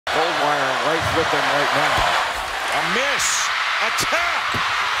right with them right now. A miss. A tap.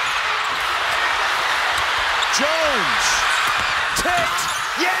 Jones. Tipped.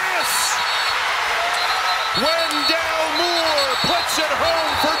 Yes! Wendell Moore puts it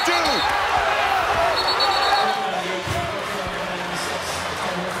home for Duke.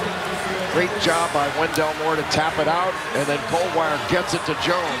 Great job by Wendell Moore to tap it out, and then Goldwire gets it to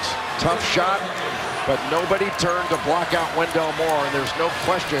Jones. Tough shot, but nobody turned to block out Wendell Moore, and there's no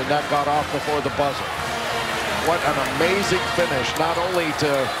question that got off before the buzzer. What an amazing finish, not only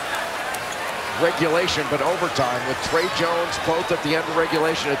to regulation, but overtime, with Tre Jones both at the end of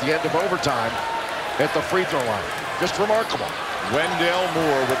regulation, at the end of overtime, at the free throw line. Just remarkable. Wendell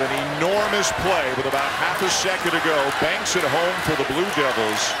Moore with an enormous play with about half a second to go, banks it home for the Blue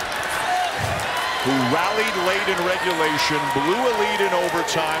Devils, who rallied late in regulation, blew a lead in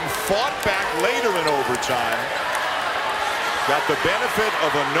overtime, fought back later in overtime, got the benefit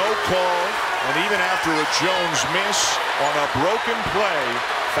of a no call, and even after a Jones miss on a broken play,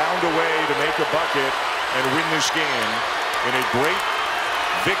 found a way to make a bucket and win this game in a great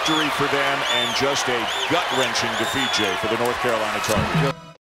victory for them and just a gut-wrenching defeat, Jay, for the North Carolina Tar Heels.